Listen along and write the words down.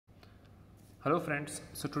Hello friends,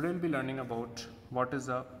 so today we'll be learning about what is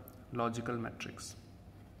a logical matrix.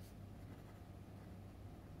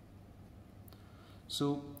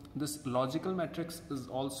 So this logical matrix is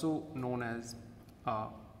also known as a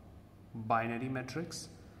binary matrix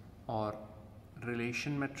or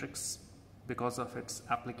relation matrix because of its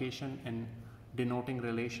application in denoting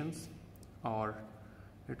relations, or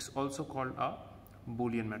it's also called a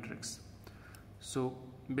Boolean matrix. So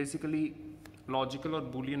basically logical or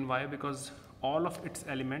Boolean, why? Because all of its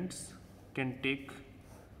elements can take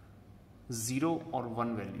 0 or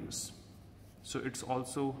 1 values. So it's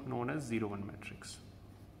also known as 0-1 matrix.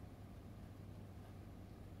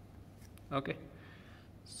 Okay,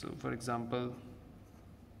 so for example,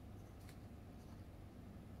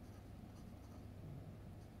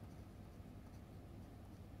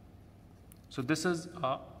 so this is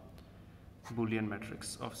a Boolean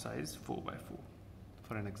matrix of size 4 by 4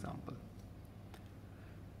 for an example.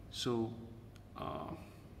 So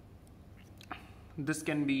this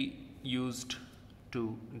can be used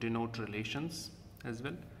to denote relations as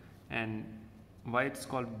well. And why it's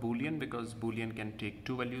called Boolean? Because Boolean can take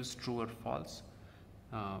 2 values, true or false.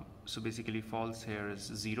 So basically false here is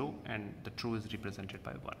 0 and the true is represented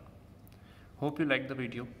by 1. Hope you liked the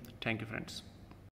video. Thank you friends.